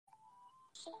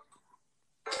Hey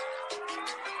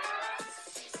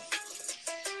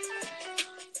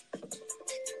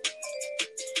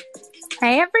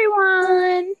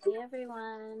everyone! Hey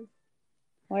everyone!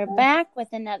 We're back with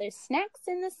another Snacks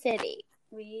in the City.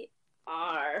 We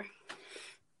are.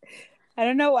 I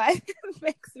don't know why it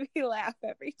makes me laugh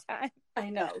every time.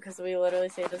 I know, because we literally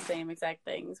say the same exact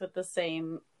things with the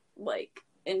same,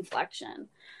 inflection.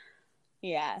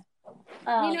 Yeah.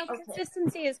 Okay.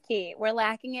 Consistency is key. We're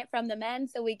lacking it from the men,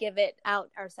 so we give it out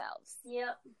ourselves.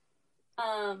 Yep.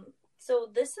 So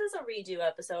this is a redo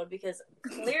episode because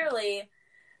clearly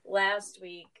last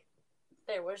week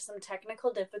there were some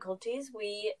technical difficulties.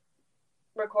 We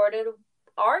recorded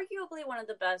arguably one of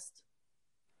the best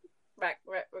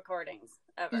recordings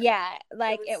ever. Yeah,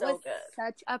 it was good.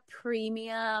 Such a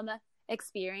premium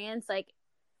experience.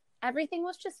 Everything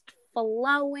was just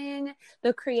flowing.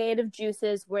 The creative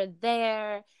juices were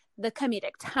there. The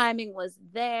comedic timing was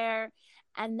there.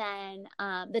 And then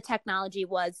the technology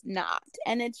was not.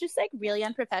 And it's just really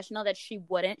unprofessional that she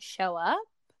wouldn't show up.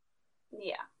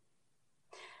 Yeah.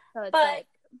 So it's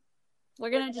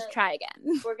we're going to just try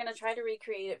again. We're going to try to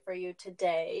recreate it for you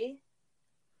today.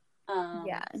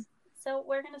 Yeah. So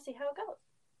we're going to see how it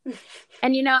goes.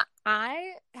 And,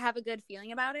 I have a good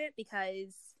feeling about it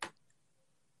because,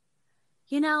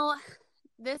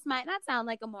 this might not sound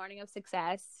like a morning of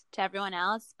success to everyone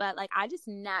else, but, I just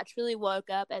naturally woke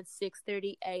up at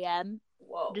 6:30 a.m.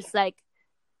 Whoa. Just,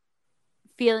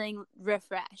 feeling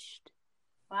refreshed.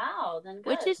 Wow, then good.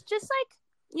 Which is just,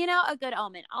 a good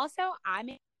omen. Also, I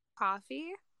made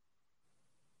coffee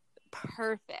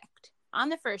perfect on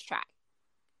the first try.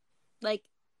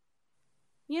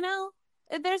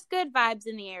 There's good vibes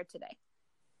in the air today.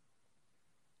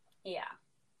 Yeah,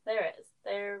 there is.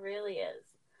 There really is.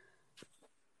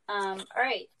 All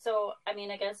right. So, I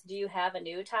guess, do you have a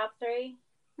new top 3?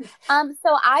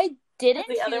 So I didn't.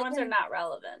 The other ones are not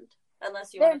relevant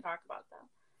unless you want to talk about them.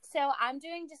 So I'm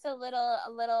doing just a little,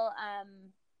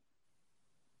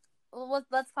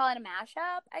 let's call it a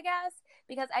mashup, I guess,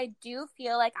 because I do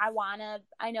feel like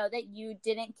I know that you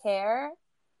didn't care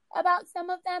about some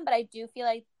of them, but I do feel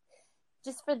like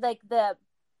just for the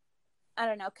I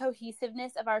don't know,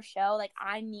 cohesiveness of our show,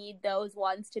 I need those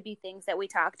ones to be things that we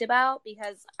talked about,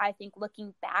 because I think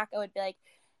looking back, I would be like,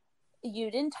 you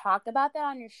didn't talk about that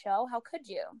on your show? How could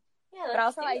you? Yeah, but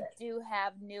also I do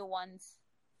have new ones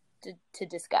to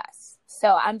discuss.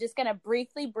 So I'm just going to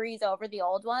briefly breeze over the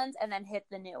old ones and then hit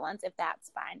the new ones, if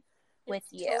that's fine with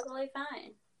you. Totally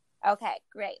fine. Okay,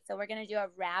 great. So we're going to do a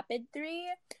rapid 3.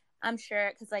 I'm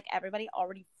sure, because everybody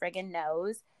already friggin'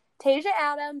 knows. Tasia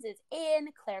Adams is in.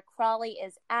 Claire Crawley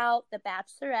is out. The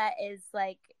Bachelorette is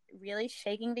really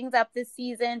shaking things up this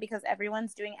season because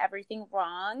everyone's doing everything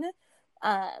wrong.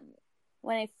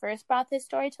 When I first brought this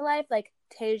story to life,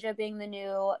 Tasia being the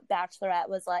new Bachelorette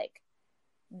was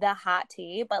the hot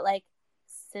tea, but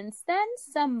since then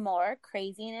some more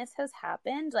craziness has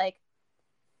happened.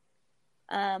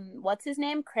 What's his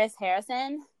name? Chris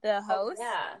Harrison, the host. Oh,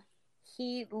 yeah.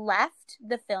 He left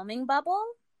the filming bubble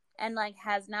and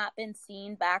has not been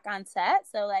seen back on set.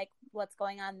 So what's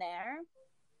going on there?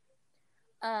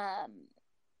 And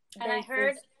I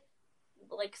heard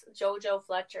JoJo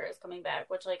Fletcher is coming back,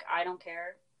 which I don't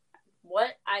care.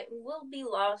 What? I will be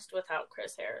lost without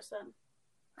Chris Harrison.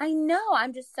 I know.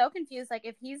 I'm just so confused.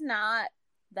 If he's not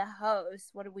the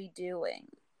host, what are we doing?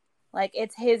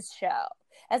 It's his show.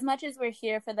 As much as we're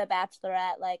here for The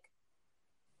Bachelorette,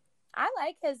 I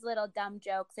like his little dumb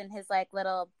jokes and his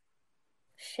little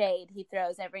shade he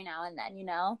throws every now and then,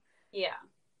 Yeah.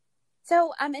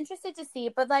 So I'm interested to see,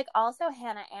 but also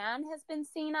Hannah Ann has been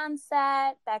seen on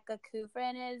set. Becca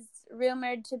Kufrin is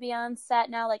rumored to be on set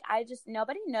now.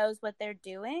 Nobody knows what they're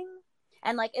doing,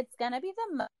 and it's gonna be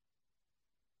the most,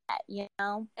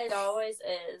 It always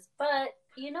is, but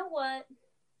you know what?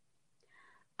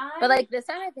 But this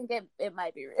time I think it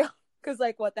might be real, because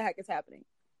what the heck is happening?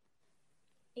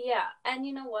 Yeah, and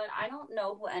you know what? I don't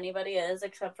know who anybody is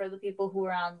except for the people who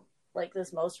are on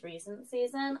this most recent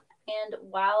season. And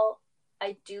while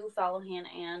I do follow Hannah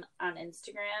Ann on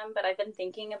Instagram, but I've been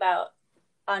thinking about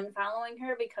unfollowing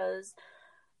her because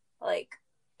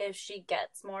if she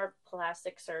gets more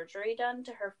plastic surgery done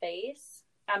to her face,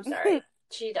 I'm sorry,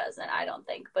 she doesn't, I don't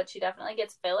think, but she definitely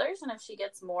gets fillers, and if she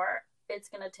gets more, it's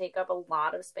going to take up a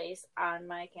lot of space on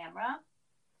my camera.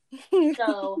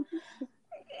 So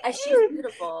she's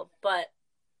beautiful, but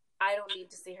I don't need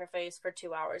to see her face for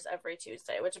 2 hours every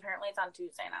Tuesday, which apparently it's on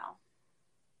Tuesday now.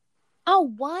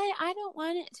 Oh, what? I don't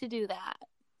want it to do that.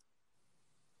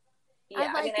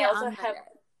 Yeah, I also have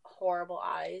horrible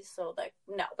eyes, so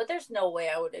no, but there's no way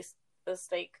I would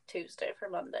mistake Tuesday for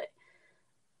Monday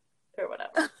or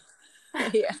whatever.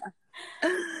 Yeah.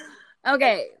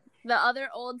 Okay. The other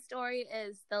old story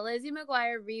is the Lizzie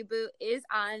McGuire reboot is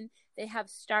on. They have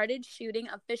started shooting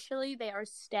officially. They are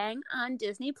staying on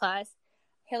Disney Plus.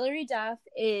 Hilary Duff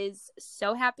is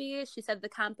so happy. She said the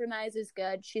compromise is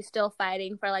good. She's still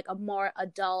fighting for like a more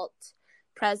adult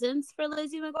presence for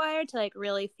Lizzie McGuire to like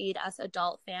really feed us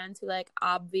adult fans who like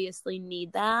obviously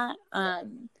need that.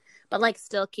 But like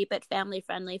still keep it family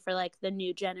friendly for like the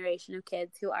new generation of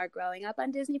kids who are growing up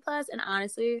on Disney Plus. And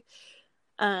honestly,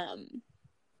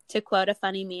 to quote a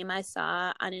funny meme I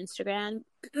saw on Instagram,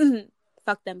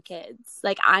 fuck them kids.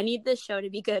 Like, I need this show to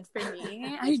be good for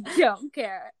me. I don't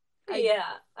care.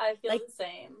 I feel like, the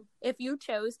same. If you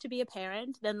chose to be a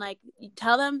parent, then, like,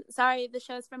 tell them, sorry, the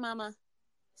show's for mama.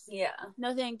 Yeah.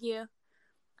 No, thank you.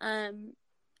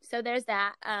 So there's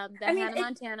that. The Hannah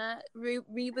Montana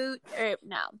reboot, or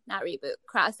no, not reboot,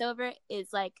 crossover is,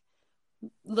 like,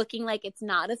 looking like it's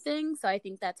not a thing. So I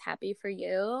think that's happy for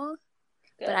you.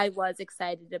 Good. But I was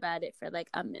excited about it for like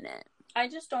a minute. I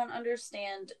just don't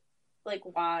understand like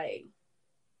why.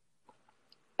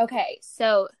 Okay,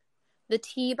 so the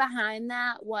tea behind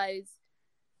that was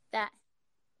that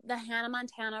the Hannah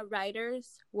Montana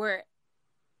writers were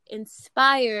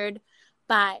inspired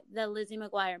by the Lizzie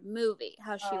McGuire movie.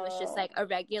 How she was just like a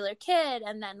regular kid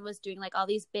and then was doing like all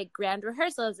these big grand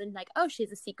rehearsals and like, oh,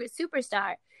 she's a secret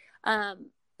superstar.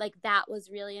 Like that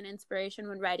was really an inspiration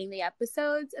when writing the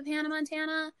episodes of Hannah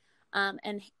Montana.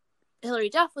 And Hilary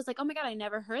Duff was like, oh my God, I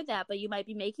never heard that, but you might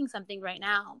be making something right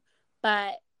now.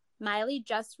 But Miley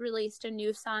just released a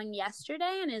new song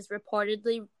yesterday and is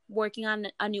reportedly working on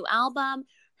a new album.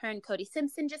 Her and Cody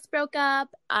Simpson just broke up.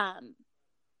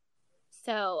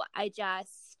 So I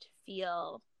just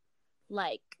feel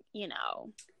like, you know,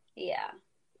 yeah,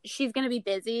 she's going to be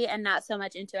busy and not so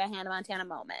much into a Hannah Montana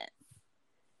moment.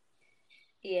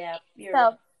 Yeah, you're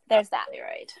so there's that.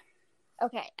 Right.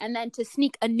 Okay, and then to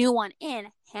sneak a new one in,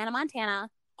 Hannah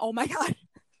Montana. Oh my God,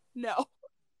 no.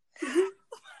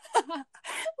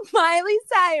 Miley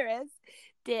Cyrus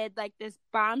did like this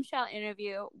bombshell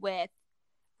interview with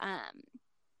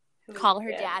Call Her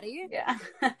Daddy. Yeah,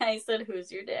 I said,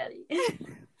 "Who's your daddy?"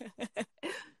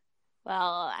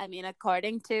 Well, I mean,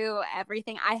 according to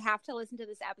everything, I have to listen to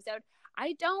this episode.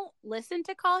 I don't listen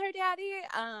to Call Her Daddy.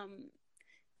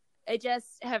 I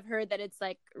just have heard that it's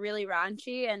like really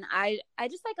raunchy, and I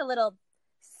just like a little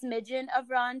smidgen of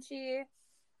raunchy.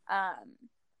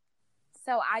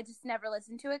 So I just never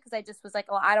listened to it because I just was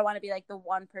like, well, I don't want to be like the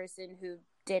one person who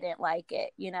didn't like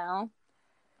it, you know?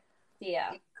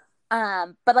 Yeah.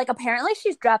 But like apparently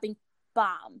she's dropping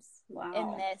bombs wow.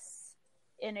 in this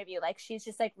interview. Like she's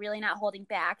just like really not holding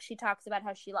back. She talks about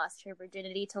how she lost her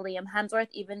virginity to Liam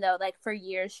Hemsworth, even though like for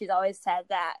years she's always said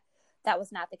that that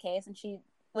was not the case, and she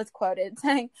was quoted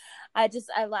saying, I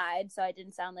lied so I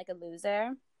didn't sound like a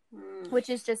loser, which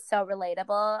is just so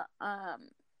relatable,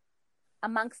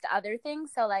 amongst other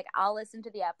things. So like I'll listen to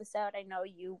the episode. I know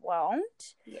you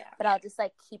won't, but I'll just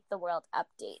like keep the world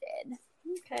updated.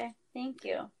 Okay, thank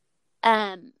you.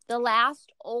 The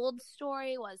last old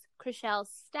story was Chriselle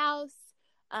Staus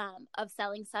of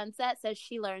Selling Sunset says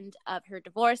she learned of her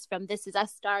divorce from This Is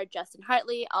Us star Justin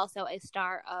Hartley, also a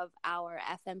star of our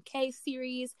FMK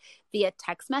series, via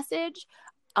text message.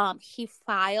 He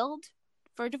filed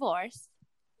for divorce,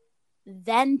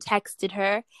 then texted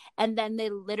her, and then they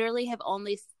literally have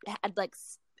only had like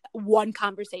one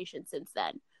conversation since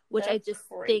then, which I just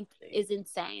think is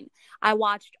insane. I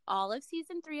watched all of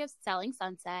season 3 of Selling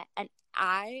Sunset, and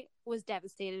I was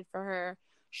devastated for her.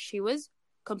 She was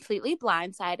completely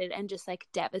blindsided and just like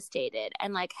devastated,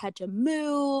 and like had to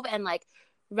move and like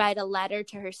write a letter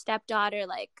to her stepdaughter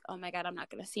like, oh my God, I'm not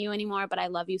going to see you anymore, but I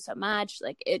love you so much.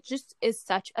 Like it just is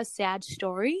such a sad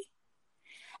story.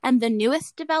 And the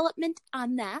newest development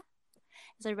on that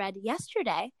is I read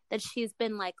yesterday that she's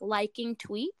been like liking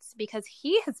tweets because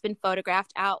he has been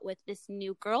photographed out with this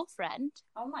new girlfriend.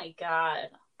 Oh my God.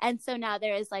 And so now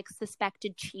there is like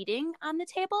suspected cheating on the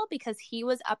table because he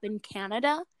was up in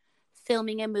Canada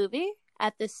filming a movie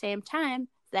at the same time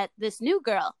that this new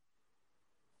girl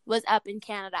was up in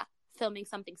Canada filming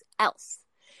something else.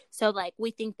 So like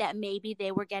we think that maybe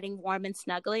they were getting warm and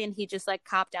snuggly, and he just like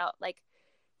copped out, like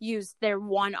used their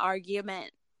one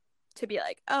argument to be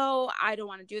like, oh, I don't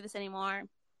want to do this anymore,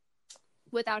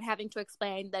 without having to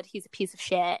explain that he's a piece of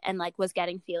shit and like was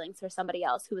getting feelings for somebody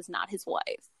else who was not his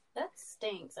wife. That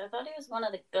stinks. I thought he was one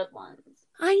of the good ones.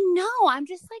 I know. I'm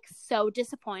just like so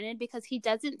disappointed because he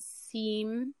doesn't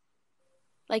seem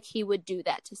like he would do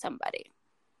that to somebody.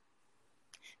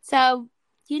 So,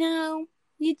 you know,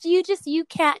 you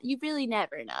really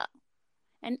never know.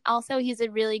 And also, he's a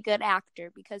really good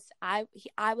actor because I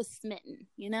was smitten,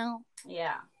 you know?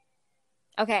 Yeah.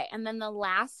 Okay, and then the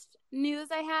last news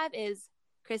I have is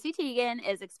Chrissy Teigen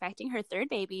is expecting her third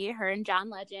baby. Her and John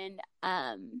Legend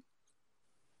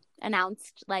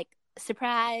announced, like,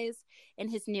 surprise in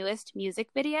his newest music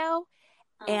video.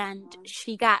 And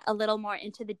she got a little more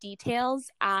into the details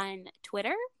on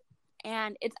Twitter.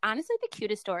 And it's honestly the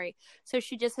cutest story. So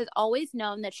she just has always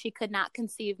known that she could not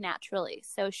conceive naturally.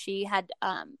 So she had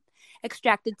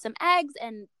extracted some eggs,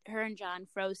 and her and John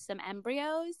froze some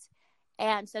embryos.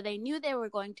 And so they knew they were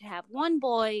going to have one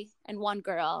boy and one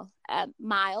girl.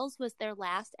 Miles was their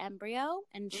last embryo.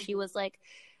 And she was like,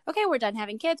 okay, we're done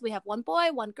having kids. We have one boy,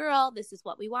 one girl. This is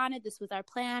what we wanted. This was our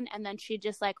plan. And then she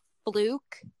just, like,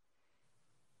 fluke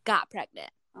got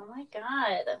pregnant. Oh my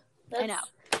God. That's I know.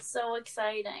 So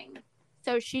exciting.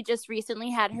 So she just recently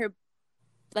had her,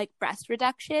 like, breast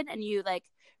reduction, and you, like,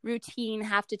 routine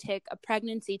have to take a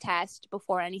pregnancy test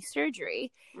before any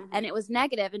surgery. And it was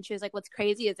negative. And she was like, what's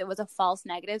crazy is it was a false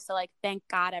negative. So, like, thank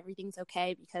God everything's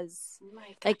okay, because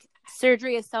like,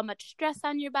 surgery is so much stress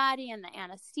on your body and the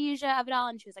anesthesia of it all.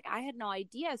 And she was like, I had no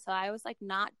idea. So I was, like,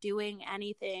 not doing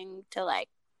anything to, like,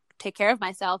 take care of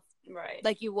myself, right,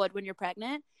 like you would when you're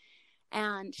pregnant.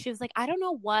 And she was like, I don't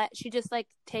know what. She just, like,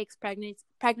 takes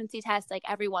pregnancy tests, like,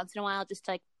 every once in a while just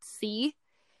to, like, see.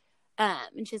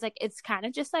 And she's like, it's kind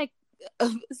of just, like,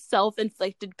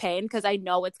 self-inflicted pain because I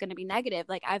know it's going to be negative.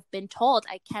 Like, I've been told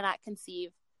I cannot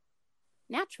conceive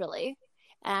naturally.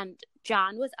 And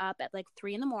John was up at, like,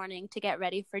 3 a.m. to get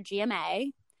ready for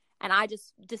GMA. And I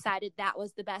just decided that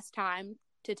was the best time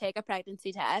to take a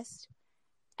pregnancy test.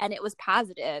 And it was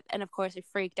positive. And, of course, I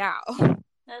freaked out.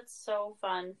 That's so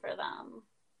fun for them.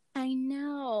 I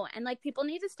know. And, like, people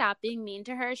need to stop being mean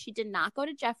to her. She did not go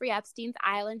to Jeffrey Epstein's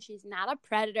island. She's not a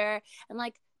predator. And,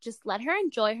 like, just let her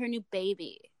enjoy her new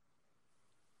baby.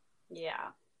 Yeah.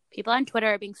 People on Twitter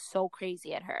are being so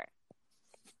crazy at her.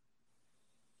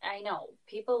 I know.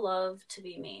 People love to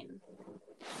be mean.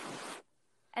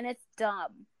 And it's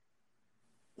dumb.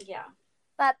 Yeah.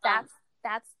 But that's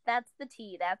the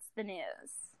tea. That's the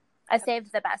news. I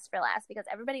saved the best for last because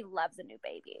everybody loves a new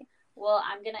baby. Well,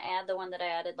 I'm going to add the one that I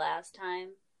added last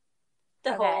time.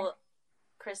 The whole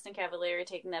Kristen Cavallari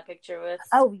taking that picture with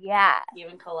you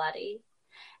and Coletti.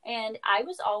 And I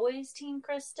was always Team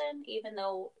Kristen, even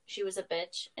though she was a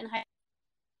bitch in high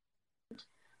school.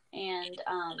 And,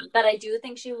 but I do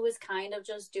think she was kind of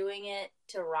just doing it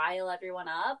to rile everyone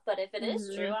up. But if it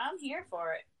is true, I'm here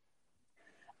for it.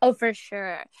 Oh, for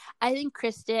sure. I think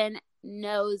Kristen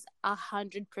knows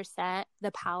 100%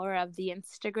 the power of the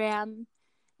Instagram.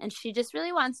 And she just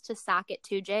really wants to sock it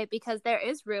to Jay because there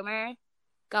is rumor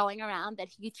going around that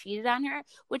he cheated on her,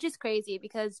 which is crazy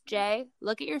because, Jay,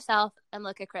 look at yourself and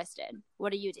look at Kristen.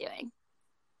 What are you doing?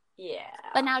 Yeah.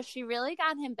 But now she really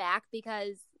got him back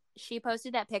because she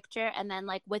posted that picture and then,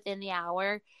 like, within the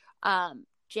hour,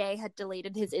 Jay had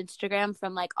deleted his Instagram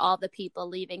from, like, all the people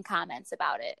leaving comments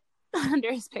about it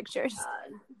under his pictures.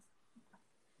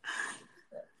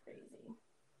 That's crazy.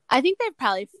 I think they've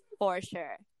probably for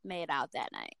sure made out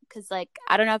that night because, like,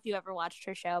 I don't know if you ever watched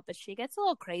her show, but she gets a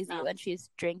little crazy when she's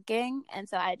drinking. And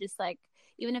so I just, like,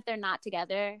 even if they're not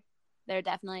together, they're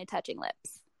definitely touching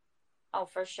lips. Oh,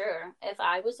 for sure. If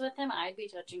I was with him, I'd be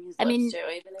touching his lips too,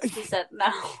 even if he said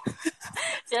no.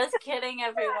 Just kidding,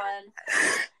 everyone.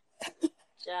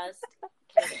 Just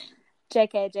kidding.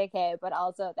 JK, but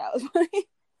also that was funny.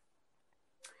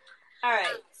 All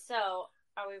right, so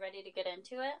are we ready to get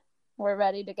into it? We're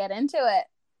ready to get into it.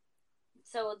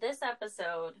 So this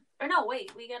episode, or no,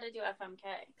 wait, we got to do FMK.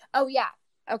 Oh, yeah.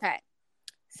 Okay.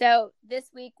 So this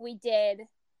week we did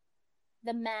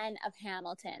the men of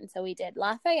Hamilton. So we did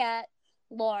Lafayette,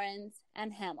 Lawrence,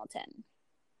 and Hamilton.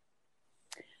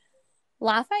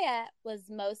 Lafayette was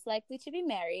most likely to be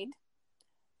married.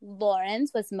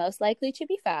 Lawrence was most likely to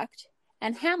be fucked.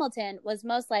 And Hamilton was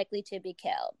most likely to be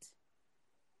killed.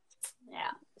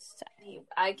 Yeah.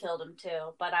 I killed him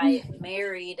too, but I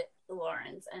married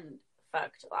Lawrence and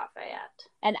fucked Lafayette.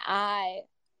 And I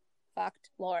fucked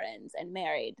Lawrence and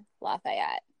married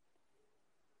Lafayette.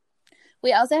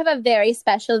 We also have a very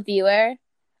special viewer,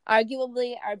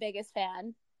 arguably our biggest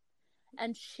fan,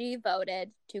 and she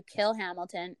voted to kill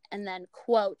Hamilton and then,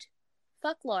 quote,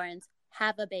 fuck Lawrence,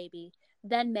 have a baby,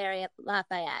 then marry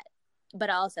Lafayette,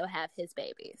 but also have his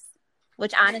babies,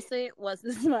 which honestly was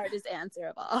the smartest answer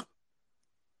of all.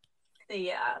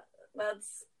 Yeah,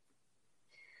 that's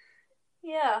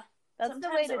the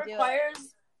way to do it.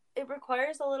 It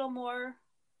requires a little more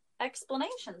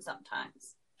explanation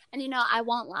sometimes. And, you know, I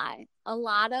won't lie. A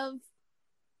lot of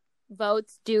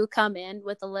votes do come in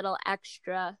with a little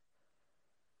extra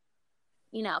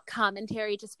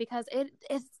commentary, just because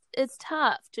it's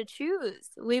tough to choose.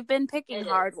 We've been picking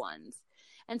hard ones.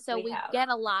 And so we get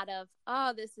a lot of,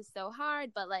 oh, this is so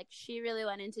hard, but like she really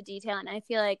went into detail, and I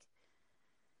feel like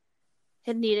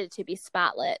it needed to be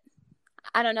spotlit.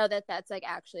 I don't know that that's like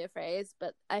actually a phrase,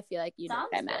 but I feel like know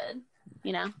what I meant.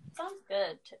 Sounds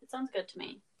good. It sounds good to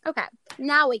me. Okay,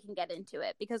 now we can get into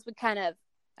it because we kind of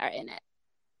are in it.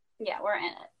 Yeah, we're in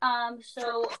it.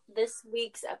 So this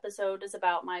week's episode is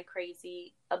about my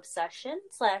crazy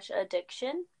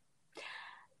obsession/addiction,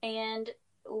 and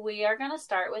we are going to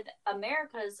start with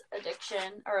America's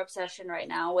addiction or obsession right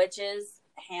now, which is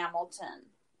Hamilton.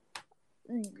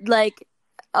 Like,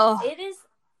 oh. It is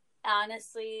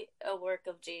honestly a work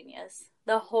of genius.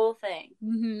 The whole thing.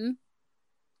 Mm-hmm.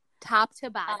 Top to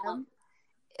bottom.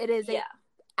 It is a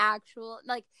actual,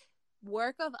 like,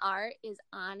 work of art. Is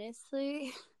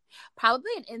honestly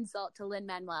probably an insult to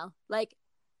Lin-Manuel. Like,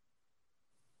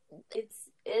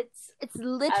 it's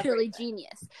literally everything.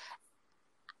 Genius.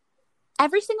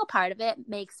 Every single part of it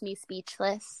makes me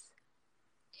speechless.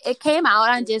 It came out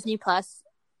on Disney Plus,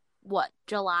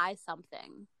 July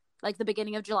something? Like the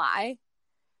beginning of July?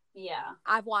 Yeah.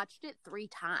 I've watched it 3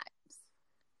 times.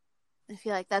 I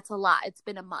feel like that's a lot. It's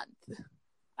been a month.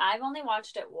 I've only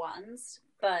watched it once,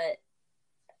 but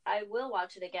I will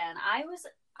watch it again.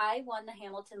 I won the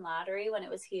Hamilton lottery when it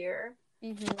was here.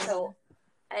 Mm-hmm. So,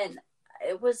 and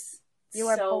it was You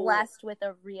were blessed with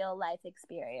a real life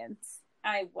experience.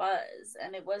 I was,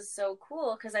 and it was so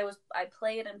cool because I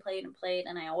played and played and played,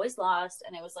 and I always lost,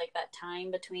 and it was like that time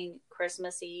between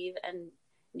Christmas Eve and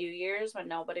New Year's when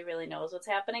nobody really knows what's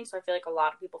happening, so I feel like a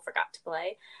lot of people forgot to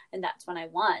play, and that's when I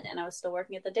won, and I was still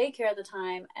working at the daycare at the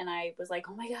time, and I was like,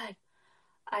 oh my god,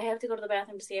 I have to go to the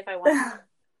bathroom to see if I won.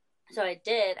 So I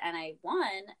did, and I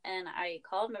won, and I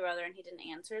called my brother, and he didn't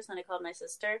answer, so then I called my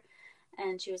sister,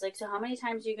 and she was like, so how many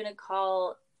times are you going to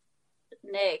call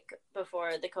Nick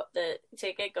before the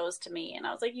ticket goes to me? And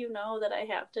I was like, that I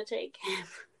have to take him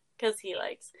because he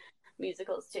likes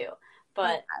musicals too.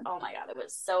 But oh my god, it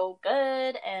was so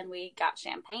good, and we got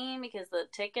champagne because the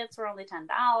tickets were only $10.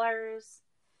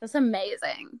 That's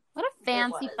amazing. What a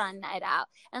fancy fun night out.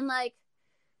 And like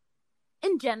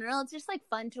in general, it's just like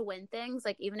fun to win things.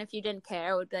 Like even if you didn't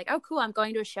care, it would be like, oh cool, I'm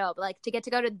going to a show. But like to get to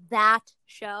go to that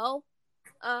show,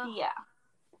 yeah.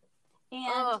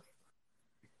 And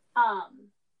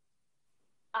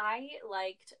I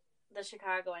liked the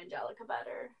Chicago Angelica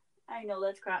better. I know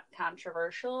that's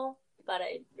controversial, but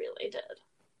I really did.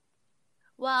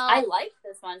 Well, I liked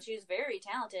this one. She was very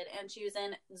talented, and she was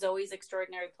in Zoe's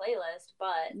Extraordinary Playlist,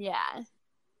 but yeah.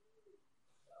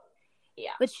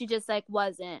 But she just like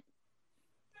wasn't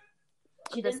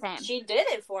the same. She did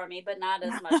it for me, but not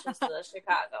as much as the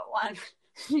Chicago one.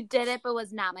 She did it, but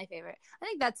was not my favorite. I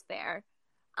think that's fair.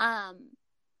 I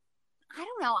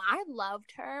don't know. I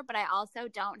loved her, but I also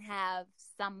don't have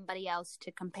somebody else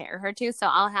to compare her to, so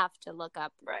I'll have to look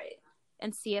up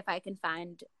and see if I can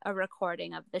find a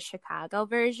recording of the Chicago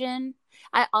version.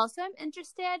 I also am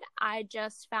interested. I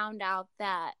just found out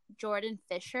that Jordan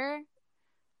Fisher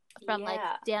from like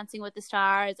Dancing with the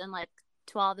Stars and like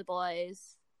To All the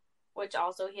Boys, which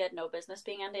also he had no business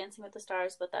being on Dancing with the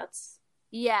Stars, but that's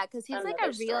because he's like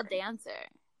a real dancer,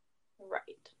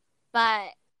 right?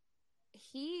 But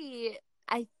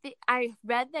I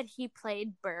read that he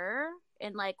played Burr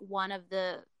in like one of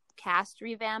the cast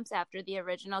revamps after the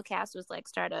original cast was like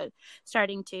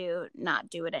starting to not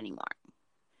do it anymore.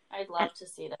 I'd love to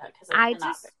see that because I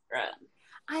cannot figure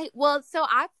it. So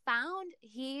I found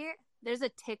there's a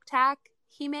TikTok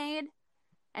he made,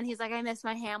 and he's like, I miss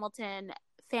my Hamilton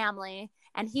family,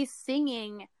 and he's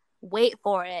singing Wait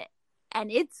for It,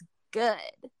 and it's good,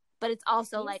 but it's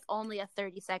also like only a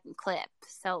 30-second clip,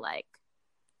 so like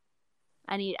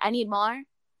I need more,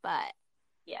 but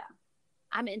yeah,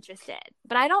 I'm interested.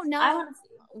 But I don't know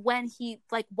when he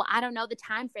I don't know the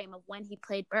time frame of when he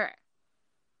played Burr.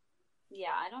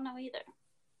 Yeah, I don't know either.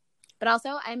 But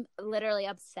also, I'm literally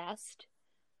obsessed.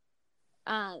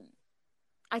 I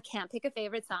can't pick a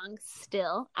favorite song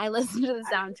still. I listen to the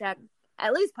soundtrack,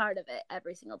 at least part of it,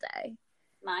 every single day.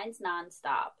 Mine's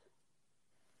Nonstop.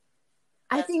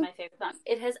 That's my favorite song.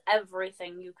 It has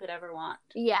everything you could ever want.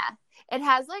 Yeah. It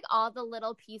has like all the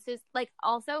little pieces. Like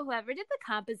also whoever did the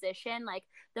composition, like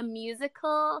the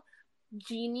musical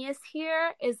genius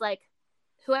here is like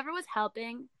whoever was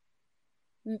helping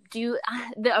do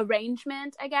the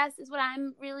arrangement, I guess, is what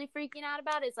I'm really freaking out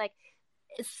about. Is like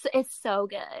it's so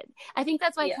good. I think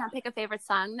that's why I can't pick a favorite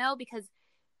song though, because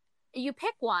you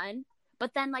pick one,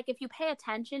 but then like if you pay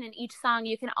attention in each song,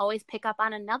 you can always pick up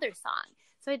on another song.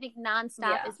 So I think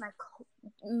Nonstop is my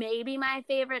maybe my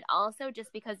favorite also,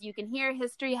 just because you can hear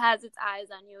history has its eyes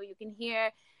on you. You can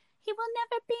hear he will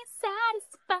never be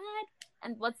satisfied.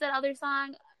 And what's that other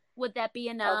song? Would that be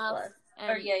enough?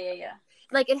 And yeah.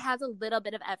 Like, it has a little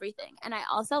bit of everything. And I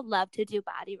also love to do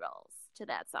body rolls to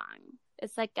that song.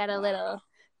 It's like got a little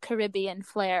Caribbean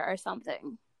flair or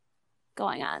something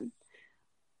going on.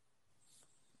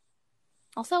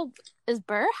 Also, is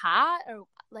Burr hot, or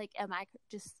like am I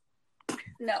just?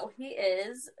 No, he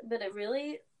is, but it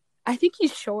really. I think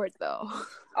he's short though.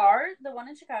 The one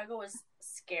in Chicago was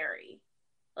scary.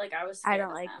 Like, I was scared I don't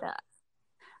of like him. that.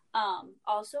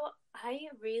 Also, I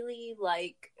really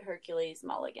like Hercules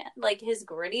Mulligan. Like, his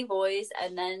gritty voice,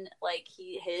 and then like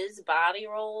his body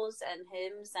rolls, and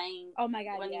him saying, "Oh my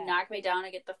god, when you knock me down,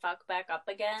 I get the fuck back up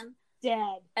again."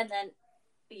 Dead. And then,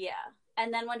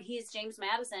 and then when he's James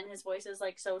Madison, his voice is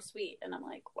like so sweet, and I'm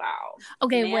like, wow.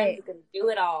 Okay, man, wait. you can do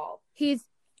it all. He's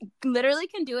literally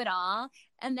can do it all,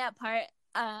 and that part,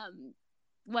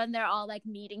 when they're all like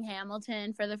meeting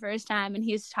Hamilton for the first time, and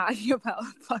he's talking about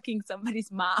fucking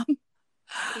somebody's mom.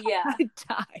 Yeah, I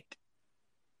died.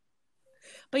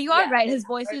 But you are right. His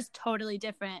voice is totally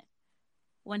different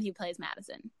when he plays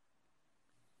Madison.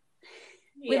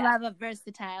 We love a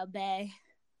versatile bae.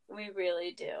 We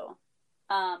really do.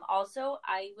 Also,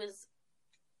 I was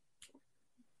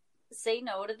say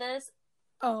no to this.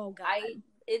 Oh god.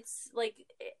 It's like,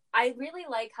 I really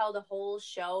like how the whole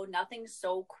show, nothing's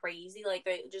so crazy. Like,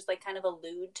 they just like kind of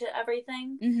allude to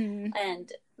everything,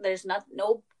 and there's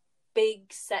no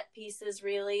big set pieces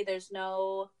really. There's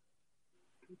no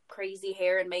crazy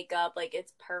hair and makeup. Like,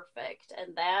 it's perfect,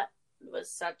 and that was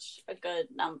such a good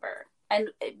number. And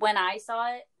when I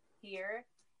saw it here,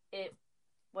 it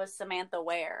was Samantha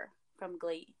Ware from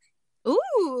Glee.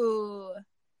 Ooh.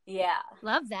 Yeah.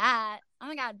 Love that. Oh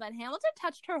my god, but Hamilton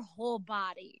touched her whole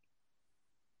body.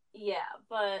 Yeah,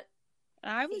 but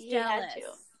I was jealous. Had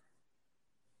to.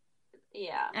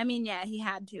 Yeah. I mean, yeah, he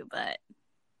had to, but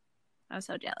I was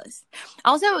so jealous.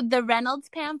 Also, the Reynolds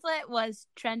pamphlet was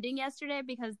trending yesterday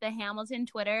because the Hamilton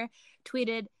Twitter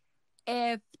tweeted,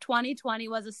 if 2020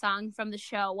 was a song from the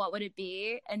show, what would it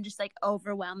be? And just like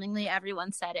overwhelmingly,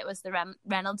 everyone said it was the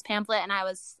Reynolds pamphlet, and I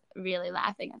was really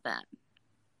laughing at that.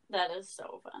 That is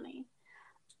so funny.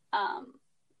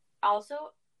 Also,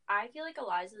 I feel like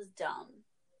Eliza's dumb.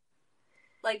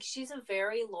 Like, she's a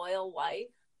very loyal wife.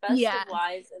 Best of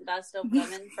wives and best of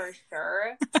women for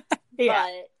sure. Yeah.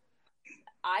 But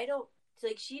I don't,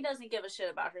 like, she doesn't give a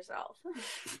shit about herself.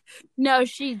 No,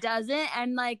 she doesn't.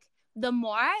 And like, the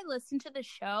more I listen to the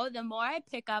show, the more I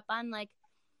pick up on, like,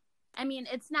 I mean,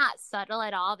 it's not subtle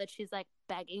at all that she's like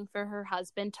begging for her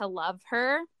husband to love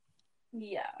her.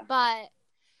 Yeah. But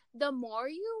the more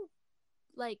you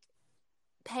like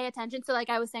pay attention, so like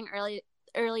I was saying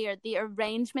earlier, the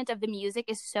arrangement of the music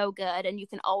is so good, and you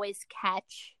can always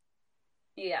catch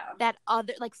that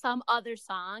other, like, some other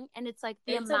song, and it's like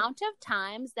the amount of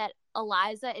times that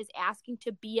Eliza is asking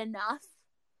to be enough,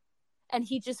 and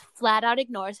he just flat out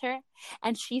ignores her,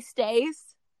 and she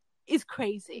stays, is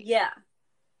crazy. Yeah.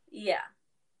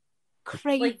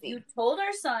 Crazy. Like, you told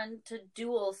our son to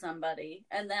duel somebody,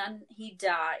 and then he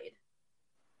died.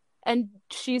 And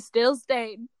she still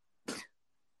stayed.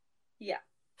 Yeah.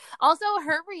 Also,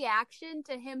 her reaction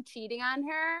to him cheating on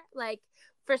her, like,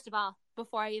 first of all,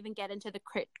 before I even get into the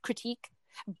critique,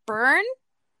 Burn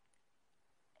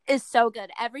is so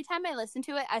good. Every time I listen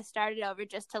to it, I start it over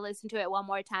just to listen to it one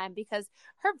more time, because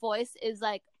her voice is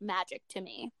like magic to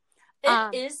me.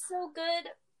 It is so good.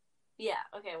 Yeah.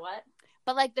 Okay, what?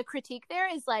 But like, the critique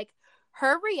there is like,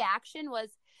 her reaction was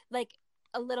like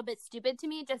a little bit stupid to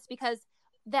me, just because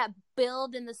that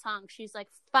build in the song, she's like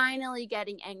finally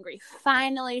getting angry,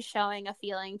 finally showing a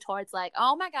feeling towards, like,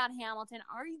 oh my god, Hamilton,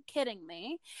 are you kidding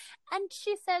me? And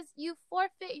she says, you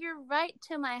forfeit your right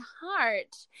to my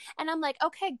heart. And I'm like,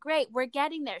 okay, great, we're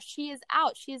getting there. She is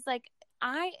out. She's like,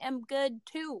 I am good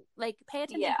too, like, pay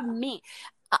attention to me.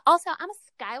 Also, I'm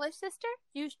a Skylar sister.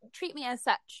 You treat me as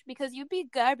such, because you'd be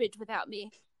garbage without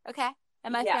me, okay?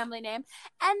 And my family name.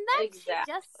 And then she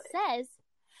just says,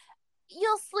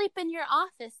 you'll sleep in your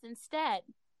office instead.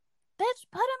 Bitch,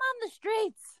 put him on the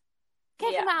streets.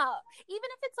 Kick him out. Even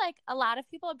if it's like, a lot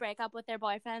of people break up with their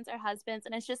boyfriends or husbands,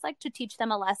 and it's just like to teach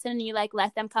them a lesson, and you like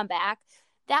let them come back.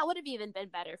 That would have even been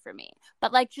better for me.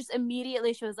 But like, just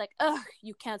immediately she was like, ugh,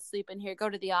 you can't sleep in here. Go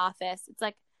to the office. It's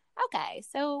like, okay,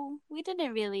 so we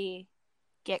didn't really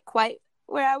get quite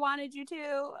where I wanted you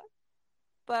to.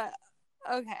 But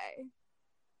okay.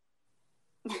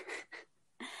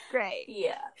 Great.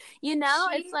 Yeah. You know,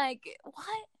 it's like,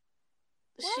 what?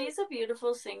 She's a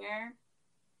beautiful singer,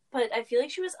 but I feel like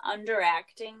she was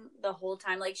underacting the whole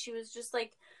time. Like, she was just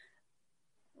like,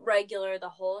 regular the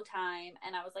whole time,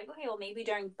 and I was like, okay, well, maybe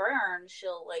during Burn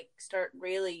she'll like start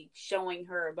really showing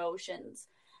her emotions,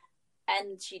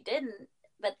 and she didn't.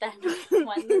 But then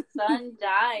when the son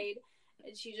died,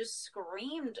 she just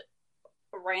screamed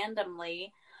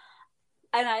randomly,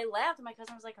 and I laughed, and my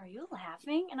cousin was like, are you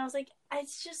laughing? And I was like,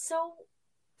 it's just so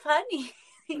funny.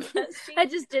 Because she I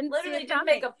just didn't literally didn't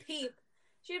make a peep.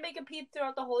 She would make a peep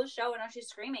throughout the whole show, and now she's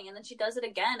screaming, and then she does it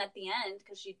again at the end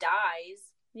because she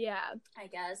dies. Yeah, I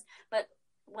guess. But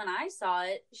when I saw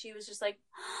it, she was just like,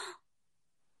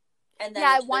 and then yeah.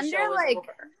 I the wonder, show was like,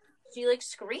 over. She like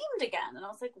screamed again, and I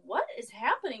was like, what is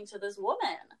happening to this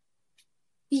woman?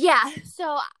 yeah.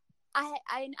 So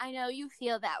I know you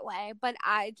feel that way, but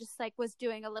I just like was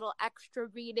doing a little extra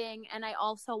reading, and I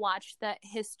also watched the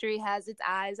History Has Its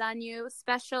Eyes on You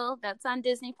special that's on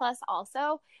Disney Plus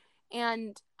also,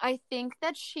 and I think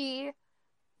that she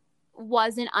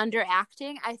wasn't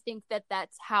underacting. I think that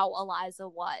that's how Eliza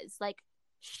was. Like,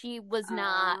 she was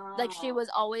not, like, she was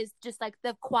always just like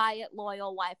the quiet,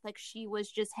 loyal wife. Like, she was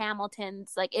just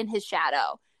Hamilton's, like, in his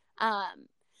shadow.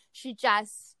 She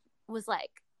just was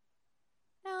like,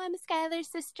 no, I'm a Skylar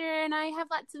sister and I have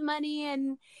lots of money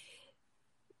and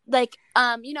like,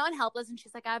 you know, and helpless. And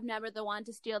she's like, I'm never the one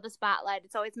to steal the spotlight.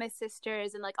 It's always my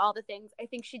sisters and like all the things. I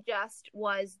think she just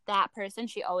was that person.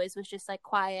 She always was just like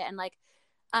quiet and like,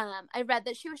 I read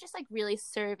that she was just like really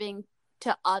serving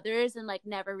to others and like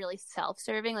never really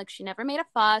self-serving. Like, she never made a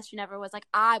fuss. She never was like,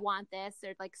 I want this,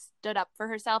 or like stood up for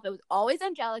herself. It was always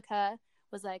Angelica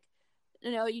was like,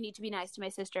 no, you need to be nice to my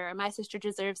sister, or my sister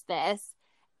deserves this.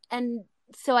 And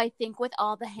so I think with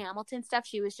all the Hamilton stuff,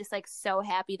 she was just like so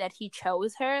happy that he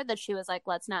chose her that she was like,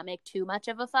 let's not make too much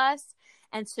of a fuss.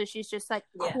 And so she's just like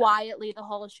quietly the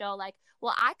whole show, like,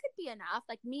 well, I could be enough.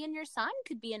 Like, me and your son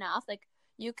could be enough. Like,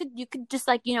 you could just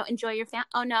like, you know, enjoy your family.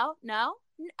 Oh, no,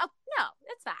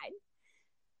 it's fine.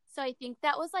 So I think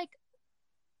that was like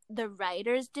the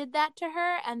writers did that to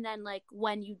her. And then like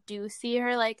when you do see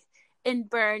her like in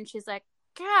Burn, she's like,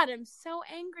 God, I'm so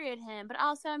angry at him, but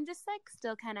also I'm just like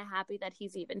still kind of happy that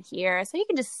he's even here, so he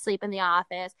can just sleep in the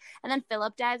office. And then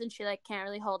Philip dies, and she like can't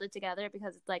really hold it together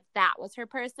because it's like that was her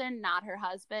person, not her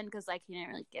husband, because like he didn't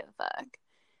really give a fuck.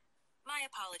 My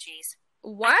apologies.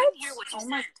 What? Oh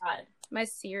my god! My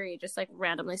Siri just like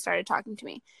randomly started talking to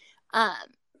me.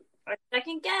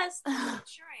 Second guess. Sure,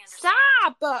 I understand.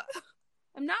 Stop!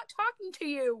 I'm not talking to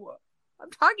you.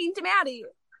 I'm talking to Maddie.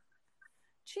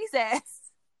 Jesus.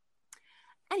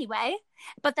 Anyway,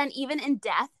 but then even in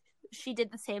death, she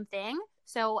did the same thing.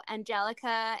 So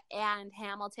Angelica and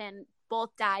Hamilton both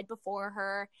died before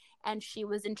her, and she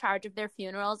was in charge of their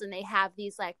funerals, and they have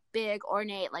these like big,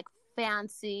 ornate, like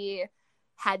fancy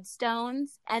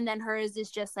headstones, and then hers is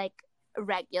just like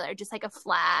regular, just like a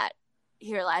flat,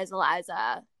 here lies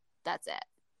Eliza. That's it.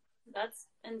 That's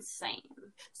insane.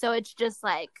 So it's just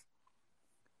like,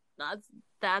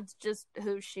 that's just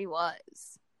who she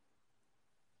was.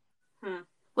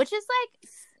 Which is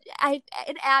like,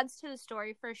 it adds to the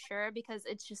story for sure, because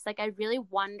it's just like, I really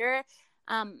wonder,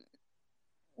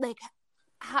 like,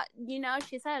 how, you know,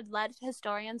 she said, let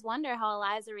historians wonder how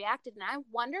Eliza reacted, and I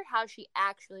wonder how she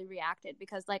actually reacted,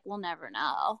 because like, we'll never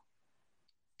know.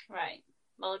 Right.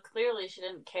 Well, clearly she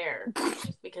didn't care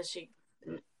because she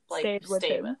like stayed with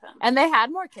him. him. And they had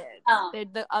more kids.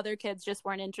 The other kids just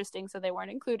weren't interesting, so they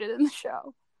weren't included in the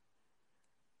show.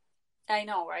 I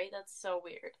know, right? That's so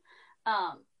weird.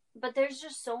 But there's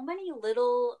just so many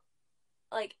little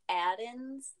like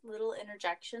add-ins, little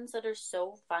interjections that are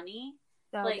so funny.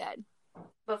 So like good.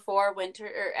 Before Winter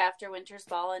or after Winter's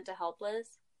Ball into Helpless,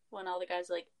 when all the guys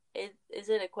are like, is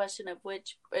it a question of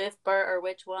which, if Bert or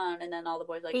which one? And then all the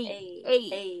boys like, A.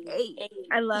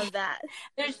 I love that.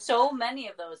 There's so many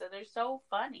of those, and they're so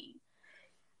funny.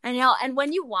 I know, and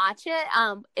when you watch it,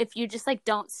 if you just like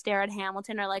don't stare at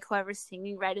Hamilton or like whoever's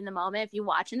singing right in the moment, if you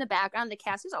watch in the background, the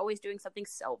cast is always doing something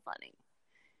so funny.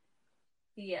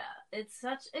 Yeah, it's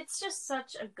just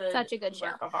such a good show.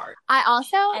 Work of art. I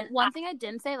also, one thing I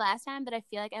didn't say last time that I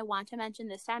feel like I want to mention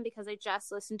this time, because I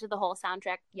just listened to the whole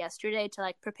soundtrack yesterday to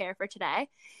like prepare for today,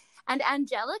 and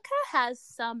Angelica has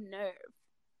some nerve.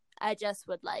 I just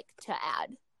would like to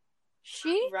add,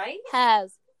 she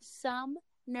has some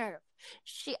nerve.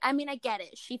 I mean, I get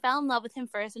it. She fell in love with him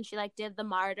first, and she like did the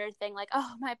martyr thing, like,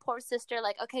 oh, my poor sister,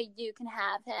 like, okay, you can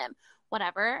have him,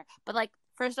 whatever. But like,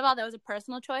 first of all, that was a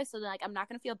personal choice, so like, I'm not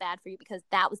gonna feel bad for you because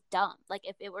that was dumb. Like,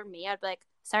 if it were me, I'd be like,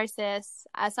 sorry, sis,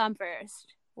 I saw him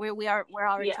first. We're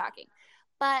already talking.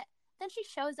 But then she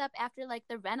shows up after like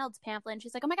the Reynolds pamphlet, and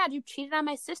she's like, oh my god, you cheated on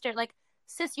my sister. Like,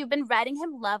 sis, you've been writing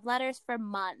him love letters for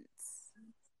months.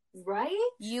 Right?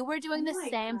 You were doing the my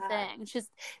same God. thing. She's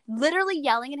literally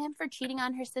yelling at him for cheating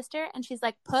on her sister. And she's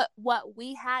like, put what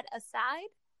we had aside.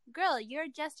 Girl, you're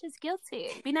just as guilty.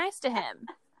 Be nice to him.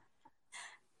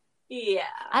 Yeah.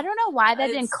 I don't know why that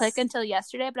didn't click until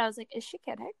yesterday, but I was like, is she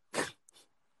kidding?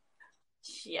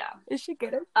 Yeah. Is she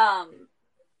kidding?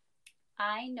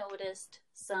 I noticed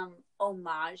some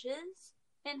homages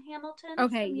in Hamilton.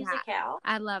 Okay, the musicale.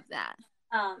 I love that.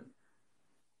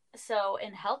 So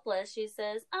in Helpless, she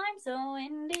says, "I'm so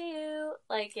into you,"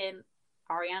 like in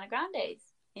Ariana Grande's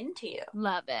 "Into You."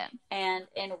 Love it. And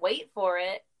in Wait for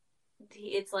It,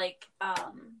 it's like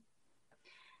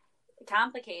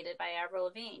Complicated by Avril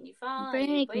Lavigne. You fall and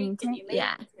you break and you make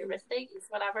your mistakes,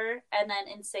 whatever. And then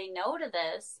in Say No to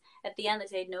This, at the end they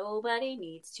say, "Nobody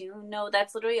needs to know."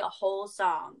 That's literally a whole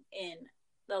song in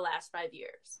the last 5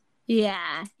 years.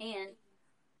 Yeah. And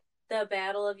the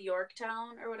Battle of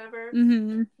Yorktown or whatever,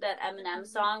 that Eminem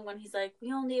song when he's like,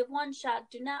 "We only have one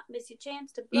shot, do not miss your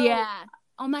chance to blow." Yeah.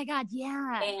 Oh my God,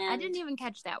 yeah. And I didn't even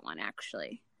catch that one,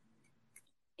 actually.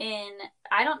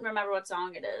 I don't remember what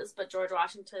song it is, but George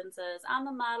Washington says, "I'm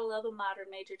a model of a modern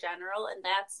major general," and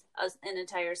that's an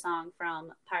entire song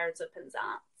from Pirates of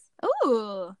Penzance.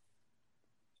 Ooh.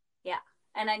 Yeah.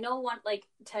 And I know one, like,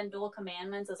 10 Dual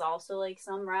Commandments is also, like,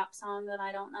 some rap song that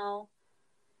I don't know.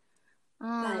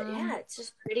 But, yeah, it's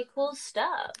just pretty cool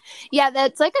stuff. Yeah,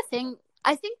 that's, like, a thing.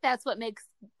 I think that's what makes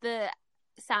the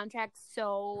soundtrack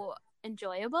so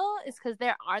enjoyable, is because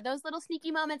there are those little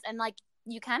sneaky moments, and, like,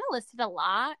 you kind of listed a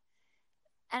lot,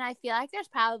 and I feel like there's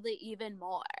probably even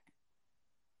more.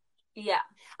 Yeah.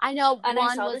 I know and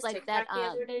one I saw was this like TikTok that. The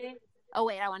other day. Oh,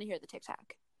 wait, I want to hear the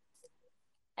TikTok.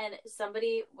 And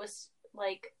somebody was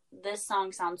like, "This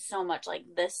song sounds so much like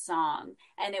this song."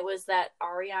 And it was that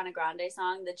Ariana Grande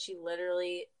song that she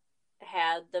literally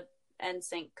had the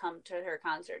NSYNC come to her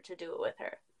concert to do it with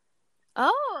her.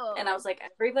 Oh. And I was like,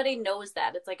 everybody knows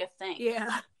that. It's like a thing.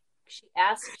 Yeah.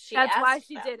 That's why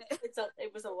she them. did it.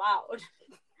 It was allowed.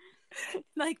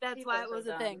 Like, that's People why it was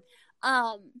so a thing.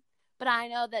 But I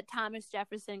know that Thomas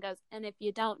Jefferson goes, "And if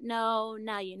you don't know,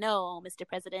 now you know, Mr.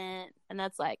 President." And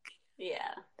that's like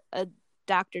a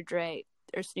Dr. Dre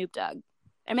or Snoop Dogg.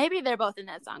 Or maybe they're both in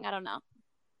that song. I don't know.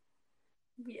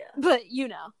 Yeah. But you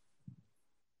know.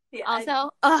 Yeah.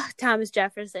 Also, Thomas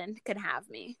Jefferson could have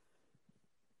me.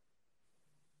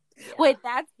 Yeah. Wait,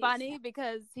 that's funny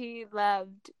because he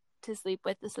loved to sleep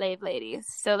with the slave ladies.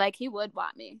 So, like, he would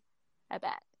want me. I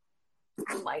bet.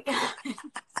 Oh my God.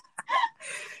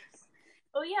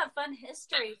 Oh yeah, fun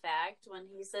history fact. When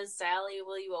he says, "Sally,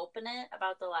 will you open it?"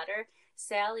 about the letter,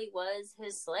 Sally was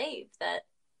his slave that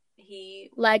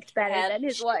he liked better than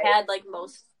his wife. Had like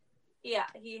most. Yeah,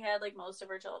 he had like most of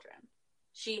her children.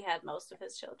 She had most of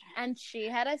his children. And she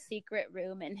had a secret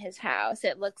room in his house.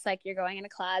 It looks like you're going in a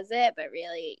closet, but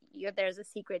really there's a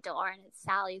secret door, and it's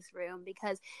Sally's room,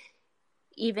 because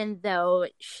even though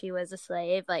she was a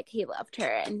slave, like, he loved her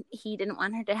and he didn't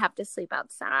want her to have to sleep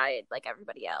outside like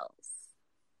everybody else.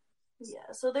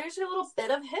 Yeah, so there's your little bit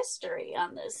of history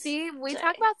on this. See, we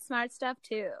talk about smart stuff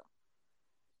too.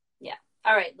 Yeah.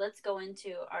 All right, let's go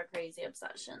into our crazy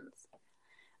obsessions.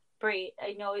 Brie,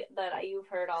 I know that you've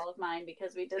heard all of mine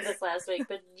because we did this last week,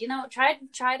 but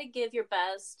try to give your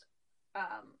best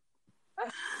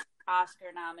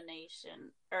Oscar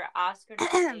nomination or Oscar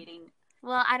nominating.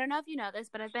 Well, I don't know if you know this,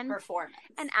 but I've been performance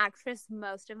an actress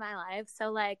most of my life.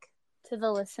 So, like, to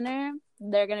the listener,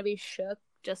 they're gonna be shook,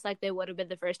 just like they would have been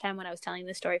the first time when I was telling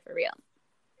the story for real.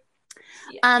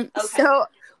 Yeah. Okay. So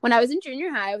when I was in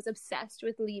junior high, I was obsessed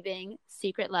with leaving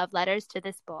secret love letters to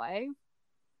this boy.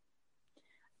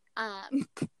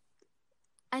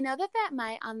 I know that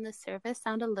might on the surface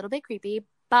sound a little bit creepy,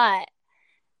 but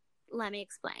let me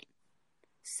explain.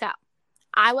 So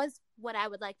I was what I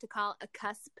would like to call a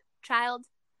cusp child.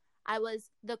 I was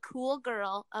the cool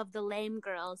girl of the lame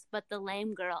girls, but the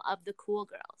lame girl of the cool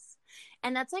girls.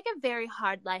 And that's like a very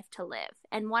hard life to live.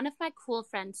 And one of my cool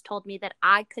friends told me that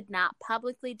I could not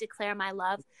publicly declare my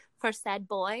love for said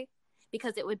boy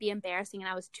because it would be embarrassing and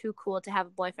I was too cool to have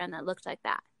a boyfriend that looked like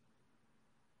that.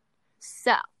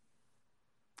 So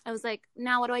I was like,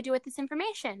 now what do I do with this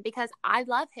information? Because I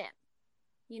love him.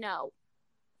 You know,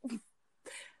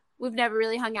 we've never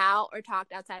really hung out or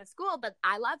talked outside of school, but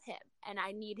I love him and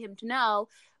I need him to know,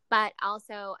 but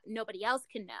also nobody else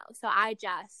can know. So I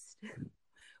just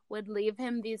would leave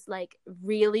him these like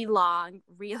really long,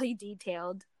 really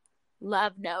detailed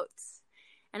love notes.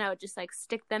 And I would just like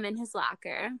stick them in his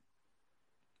locker.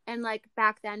 And like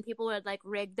back then people would like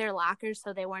rig their lockers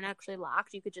so they weren't actually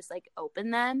locked. You could just like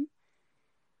open them.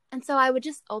 And so I would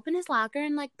just open his locker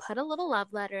and like put a little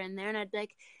love letter in there and I'd be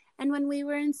like, and when we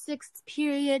were in 6th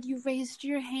period, you raised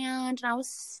your hand and I was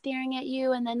staring at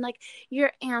you, and then like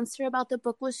your answer about the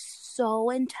book was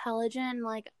so intelligent.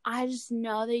 Like, I just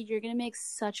know that you're gonna make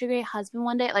such a great husband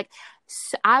one day. Like,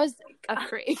 so, I was a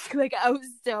freak. Like, I was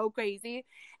so crazy.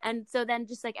 And so then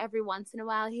just like every once in a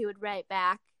while he would write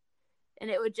back,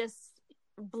 and it would just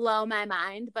blow my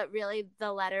mind. But really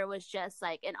the letter was just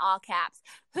like in all caps,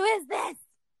 "Who is this?"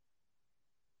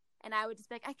 And I would just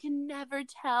be like, "I can never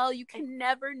tell. You can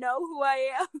never know who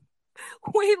I am.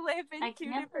 We live in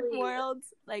two different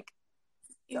worlds." Like,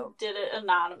 you did it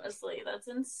anonymously. That's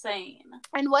insane.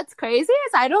 And what's crazy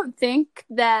is I don't think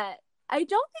that I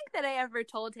ever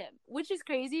told him, which is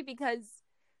crazy because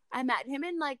I met him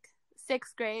in like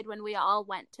 6th grade when we all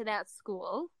went to that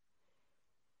school.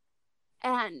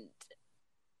 And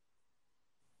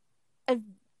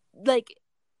like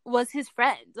was his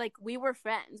friend. Like, we were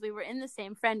friends. We were in the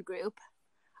same friend group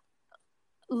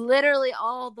literally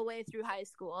all the way through high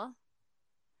school.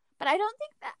 But I don't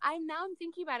think that I'm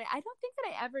thinking about it. I don't think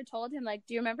that I ever told him, like,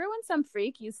 "Do you remember when some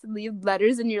freak used to leave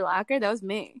letters in your locker?" That was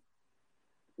me.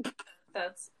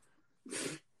 That's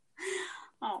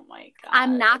oh my God.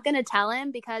 I'm not going to tell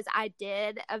him because I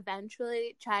did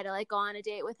eventually try to like go on a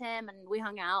date with him, and we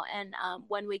hung out, and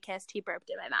when we kissed, he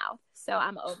burped in my mouth. So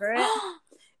I'm over it.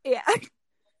 Yeah.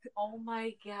 Oh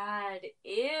my God.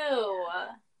 Ew.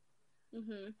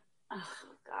 Mhm. Oh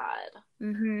God.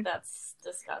 Mhm. That's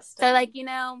disgusting. So like, you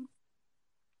know,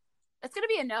 it's going to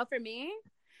be a no for me,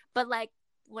 but like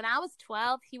when I was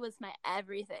 12, he was my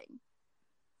everything.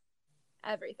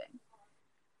 Everything.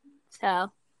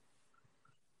 So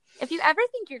if you ever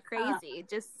think you're crazy,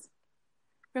 just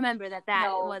remember that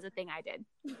was a thing I did.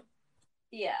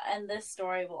 Yeah, and this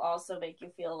story will also make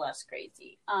you feel less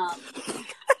crazy.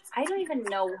 I don't even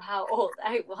know how old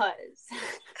I was.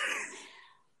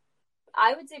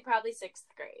 I would say probably 6th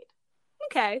grade.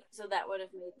 Okay. So that would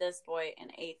have made this boy in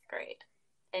 8th grade.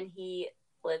 And he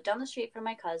lived down the street from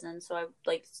my cousin, so I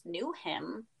like knew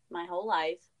him my whole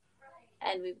life.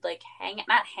 And we'd like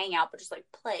not hang out, but just like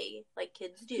play like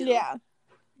kids do. Yeah.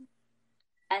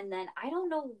 And then I don't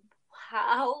know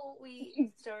how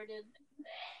we started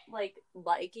like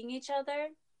liking each other,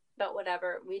 but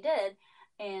whatever, we did.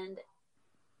 And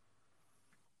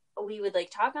we would like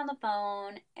talk on the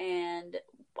phone, and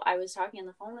I was talking on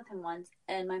the phone with him once,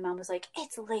 and my mom was like,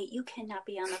 "It's late, you cannot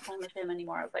be on the phone with him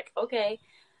anymore." I was like, "Okay,"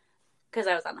 because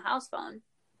I was on the house phone.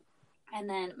 And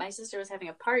then my sister was having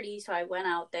a party, so I went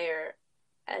out there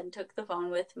and took the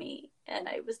phone with me, and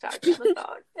I was talking on the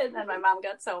phone. And then my mom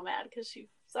got so mad because she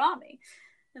saw me,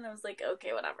 and I was like,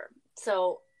 "Okay, whatever."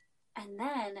 So, and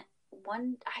then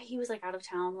he was like out of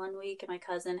town one week, and my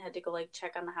cousin had to go like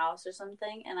check on the house or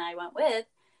something, and I went with,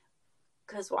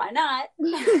 because why not?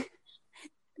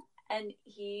 And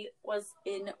he was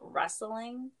in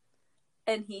wrestling,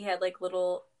 and he had like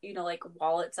little, you know, like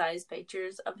wallet-sized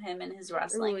pictures of him in his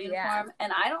wrestling uniform. Yeah.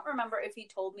 And I don't remember if he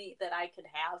told me that I could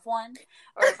have one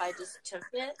or if I just took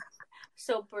it.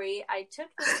 So, Brie, I took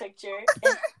this picture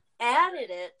and added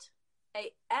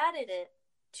it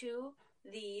to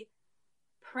the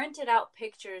printed out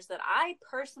pictures that I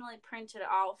personally printed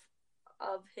off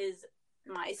of his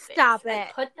MySpace. Stop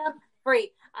it.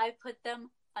 I put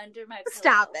them under my pillow.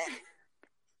 Stop it.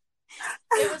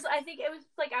 I think it was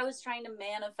like I was trying to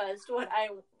manifest what I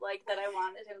like, that I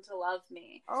wanted him to love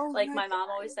me. Oh, like my mom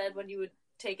always said, when you would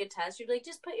take a test, you'd be like,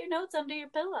 just put your notes under your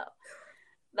pillow.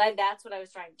 Like, that's what I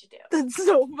was trying to do. That's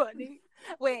so funny.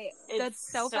 Wait,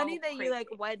 that's so funny that crazy. You like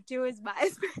went to his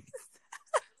MySpace.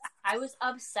 I was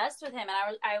obsessed with him,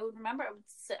 and I would remember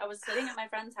I was sitting at my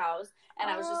friend's house, and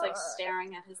I was just like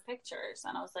staring at his pictures,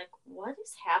 and I was like, what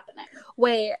is happening?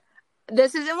 Wait,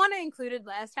 this isn't one I included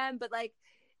last time, but like,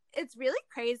 it's really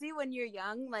crazy when you're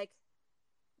young, like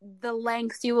the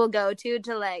lengths you will go to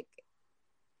like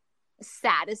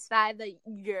satisfy the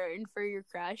yearn for your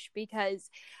crush,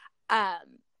 because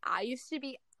I used to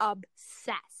be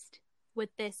obsessed with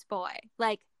this boy.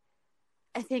 Like,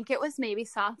 I think it was maybe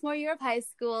sophomore year of high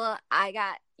school. I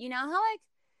got, you know how like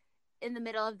in the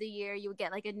middle of the year you would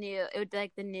get like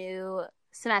the new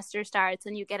semester starts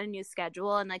and you get a new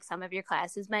schedule, and like some of your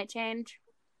classes might change.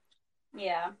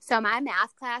 Yeah. So my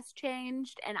math class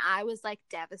changed, and I was like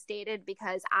devastated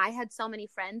because I had so many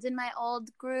friends in my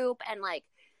old group, and like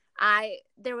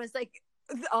there was like,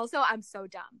 also I'm so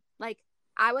dumb. Like,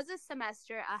 I was a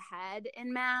semester ahead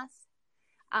in math.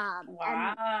 Wow.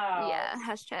 And, yeah,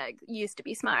 hashtag used to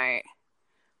be smart.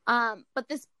 But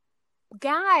this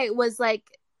guy was like,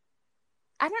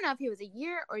 I don't know if he was a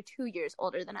year or 2 years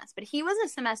older than us, but he was a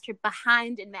semester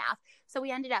behind in math. So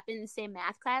we ended up in the same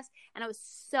math class, and I was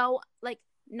so like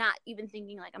not even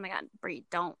thinking like, oh my God, Brie,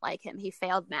 don't like him. He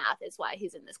failed math is why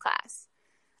he's in this class.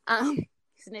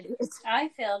 He's an idiot. I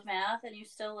failed math and you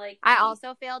still like me. I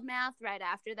also failed math right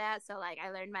after that. So like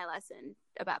I learned my lesson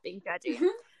about being judgy.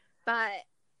 But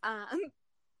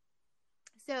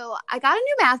so I got a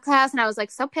new math class and I was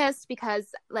like so pissed because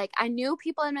like I knew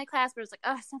people in my class, but it was like,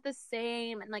 oh, it's not the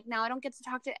same. And like now I don't get to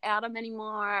talk to Adam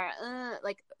anymore.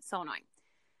 Like so annoying.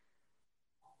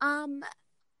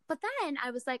 But then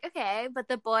I was like, okay, but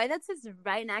the boy that sits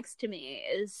right next to me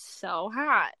is so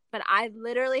hot. But I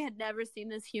literally had never seen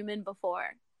this human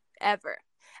before, ever.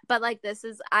 But like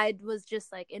I was just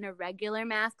like in a regular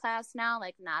math class now,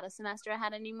 like not a semester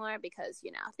ahead anymore because,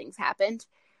 you know, things happened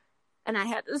and I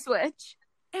had to switch.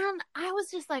 And I was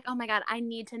just like, oh my God, I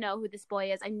need to know who this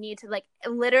boy is. I need to like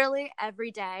literally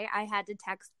every day I had to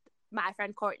text my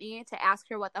friend Courtney to ask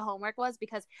her what the homework was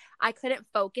because I couldn't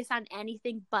focus on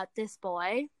anything but this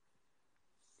boy.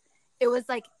 It was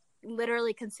like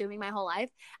literally consuming my whole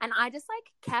life. And I just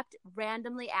like kept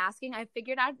randomly asking. I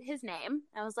figured out his name.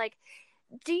 I was like,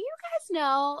 do you guys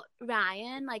know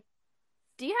Ryan? Like,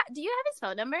 do you have his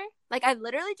phone number? Like, I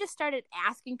literally just started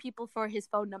asking people for his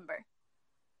phone number,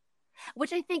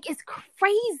 which I think is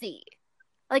crazy.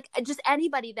 Like, just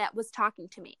anybody that was talking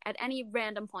to me at any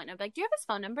random point. I'm like, do you have his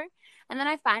phone number? And then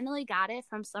I finally got it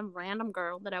from some random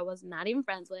girl that I was not even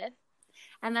friends with.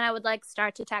 And then I would like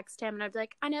start to text him and I'd be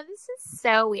like, I know this is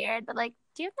so weird, but like,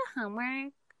 do you have the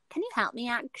homework? Can you help me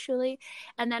actually?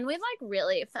 And then we like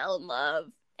really fell in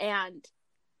love. And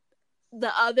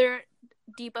the other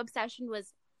deep obsession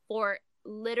was for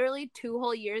literally 2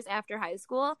 whole years after high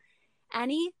school,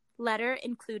 any letter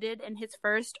included in his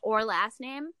first or last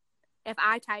name, if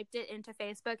I typed it into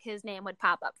Facebook, his name would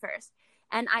pop up first.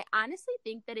 And I honestly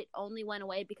think that it only went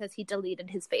away because he deleted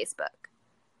his Facebook.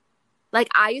 Like,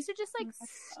 I used to just, like,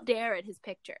 stare at his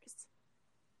pictures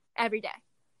every day.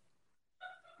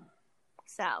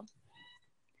 So,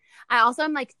 I also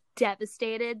am, like,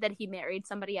 devastated that he married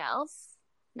somebody else.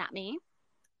 Not me.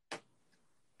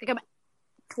 Like, I'm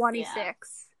 26. Yeah.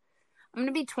 I'm going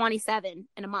to be 27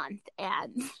 in a month,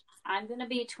 and I'm going to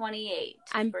be 28.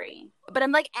 But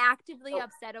I'm, like, actively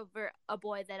upset over a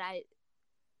boy that I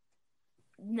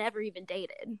never even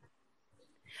dated.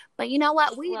 But you know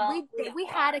what? We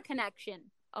had a connection,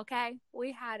 okay?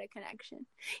 We had a connection.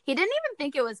 He didn't even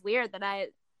think it was weird that I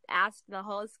asked the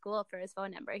whole school for his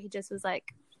phone number. He just was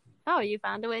like, oh, you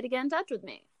found a way to get in touch with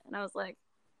me. And I was like,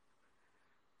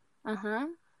 uh-huh,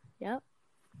 yep.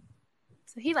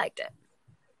 So he liked it.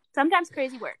 Sometimes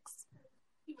crazy works.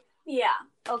 Yeah,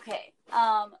 okay.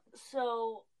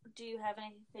 So do you have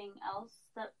anything else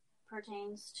that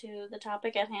pertains to the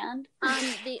topic at hand?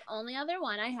 The only other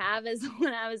one I have is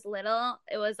when I was little,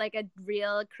 it was like a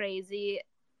real crazy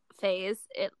phase.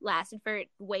 It lasted for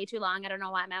way too long. I don't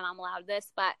know why my mom allowed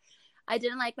this, but I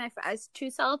didn't like my fries too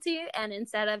salty, and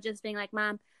instead of just being like,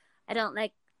 Mom, I don't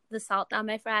like the salt on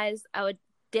my fries, I would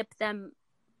dip them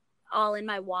all in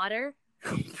my water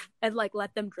and like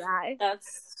let them dry.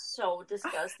 That's so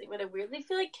disgusting, but I weirdly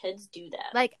feel like kids do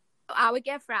that. Like, I would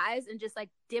get fries and just like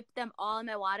dip them all in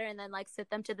my water and then like sit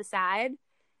them to the side.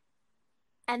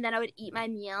 And then I would eat my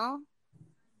meal.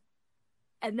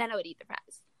 And then I would eat the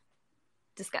fries.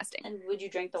 Disgusting. And would you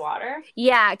drink the water?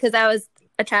 Yeah, because I was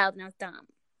a child and I was dumb.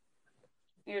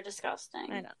 You're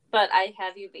disgusting. I know. But I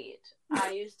have you beat.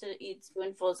 I used to eat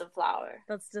spoonfuls of flour.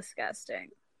 That's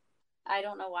disgusting. I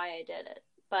don't know why I did it.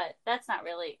 But that's not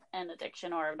really an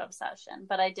addiction or an obsession.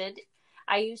 But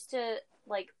I used to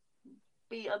like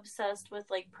be obsessed with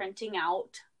like printing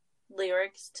out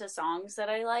lyrics to songs that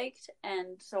I liked,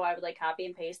 and so I would like copy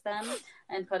and paste them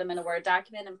and put them in a Word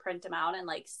document and print them out and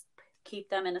like keep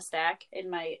them in a stack in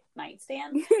my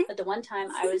nightstand. But the one time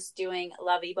I was doing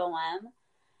La Vie Boheme,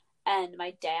 and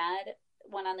my dad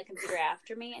went on the computer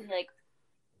after me and he like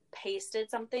pasted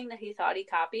something that he thought he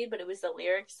copied, but it was the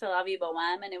lyrics to La Vie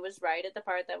Boheme, and it was right at the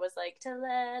part that was like, to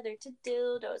leather, to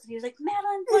dildos. And he was like,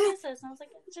 Madeline, what is this? And I was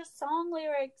like, it's just song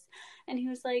lyrics. And he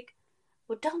was like,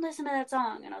 well, don't listen to that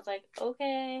song. And I was like,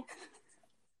 okay.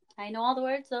 I know all the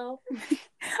words, though.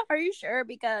 Are you sure?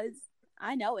 Because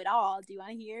I know it all. Do you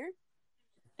want to hear?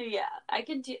 Yeah, I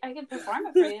could perform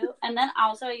it for you. And then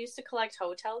also I used to collect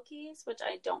hotel keys, which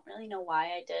I don't really know why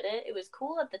I did it. It was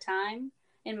cool at the time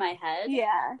in my head.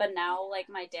 Yeah. But now, like,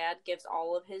 my dad gives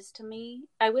all of his to me.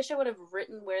 I wish I would have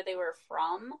written where they were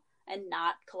from and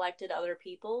not collected other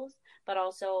people's. But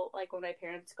also, like, when my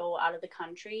parents go out of the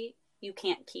country, you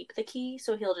can't keep the key.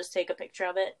 So he'll just take a picture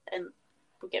of it and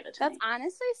give it to me. That's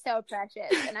honestly so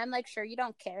precious. And I'm, like, sure you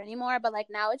don't care anymore. But, like,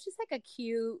 now it's just, like, a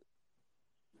cute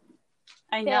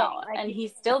I know, Like, and he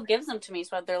still gives them to me,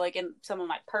 so they're like in some of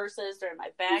my purses, they're in my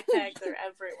backpack, they're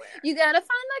everywhere. You gotta find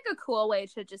like a cool way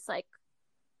to just like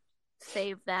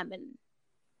save them, and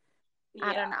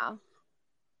I don't know.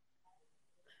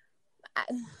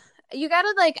 You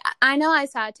gotta like, I know I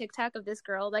saw a TikTok of this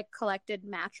girl like collected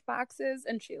matchboxes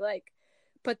and she like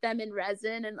put them in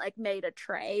resin and like made a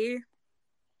tray.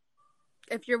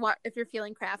 If you're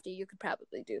feeling crafty, you could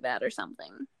probably do that or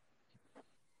something.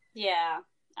 Yeah,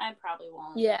 I probably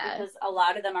won't. Yeah, because a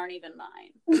lot of them aren't even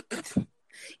mine.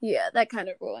 Yeah, that kind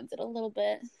of ruins it a little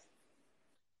bit.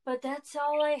 But that's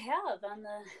all I have on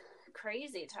the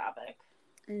crazy topic.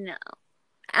 No.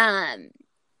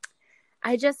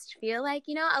 I just feel like,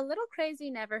 a little crazy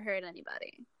never hurt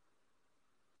anybody.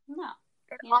 No.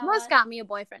 It almost got me a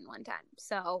boyfriend one time.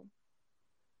 So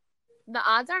the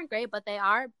odds aren't great, but they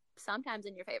are sometimes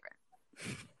in your favor.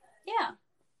 Yeah.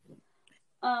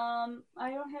 I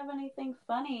don't have anything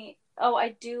funny. Oh, I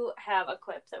do have a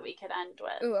clip that we could end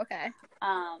with. Ooh, okay.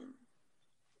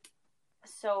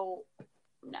 So,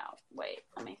 no. Wait,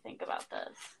 let me think about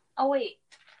this. Oh, wait.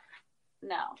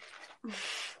 No.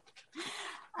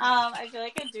 I feel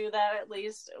like I do that at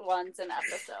least once an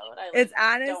episode. It's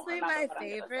honestly my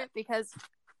favorite because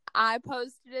I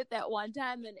posted it that one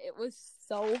time and it was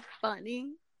so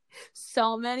funny.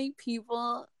 So many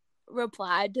people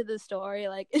replied to the story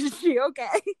like, is she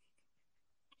okay?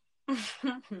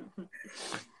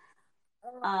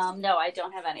 No, I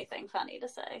don't have anything funny to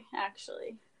say,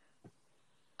 actually.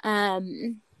 I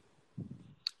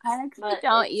actually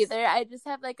don't either. I just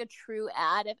have like a true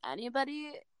ad. If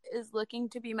anybody is looking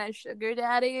to be my sugar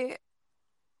daddy,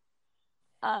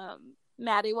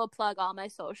 Maddie will plug all my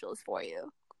socials for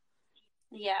you.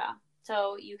 Yeah.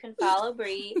 So you can follow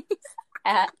Brie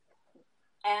at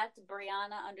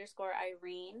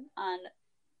Brianna_Irene on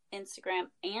Instagram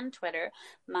and Twitter.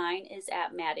 Mine is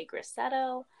at Maddie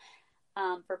Grissetto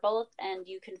for both. And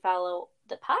you can follow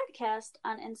the podcast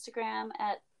on Instagram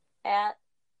at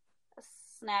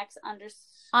snacks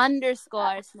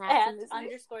underscore snacks in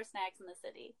the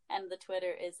city. And the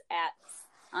Twitter is at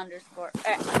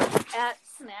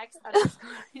snacks in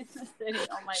the city.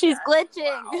 Oh my She's God.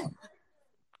 glitching. Wow.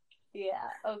 Yeah.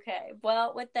 Okay.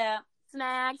 Well, with that,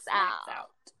 snacks out.